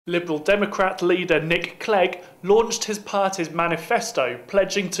Liberal Democrat leader Nick Clegg launched his party's manifesto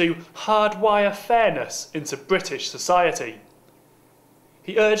pledging to hardwire fairness into British society.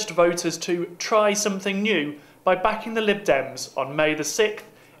 He urged voters to try something new by backing the Lib Dems on May the 6th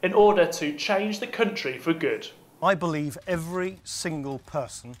in order to change the country for good. I believe every single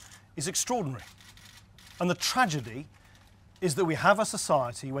person is extraordinary. And the tragedy is that we have a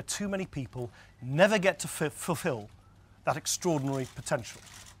society where too many people never get to fulfil that extraordinary potential.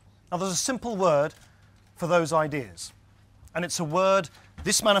 Now, there's a simple word for those ideas, and it's a word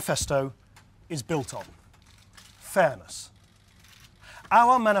this manifesto is built on: fairness.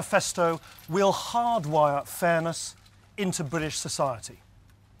 Our manifesto will hardwire fairness into British society.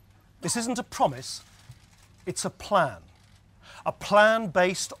 This isn't a promise, it's a plan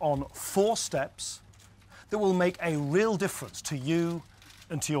based on 4 steps that will make a real difference to you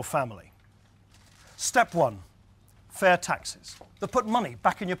and to your family. Step 1, fair taxes that put money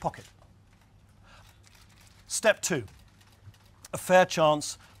back in your pocket. Step 2, a fair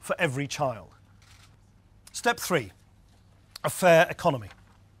chance for every child. Step 3, a fair economy.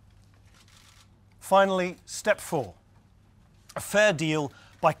 Finally, step 4, a fair deal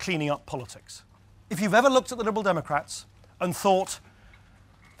by cleaning up politics. If you've ever looked at the Liberal Democrats and thought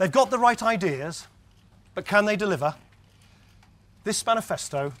they've got the right ideas, but can they deliver? This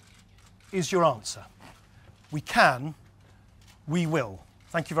manifesto is your answer. We can, we will.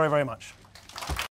 Thank you very, very much.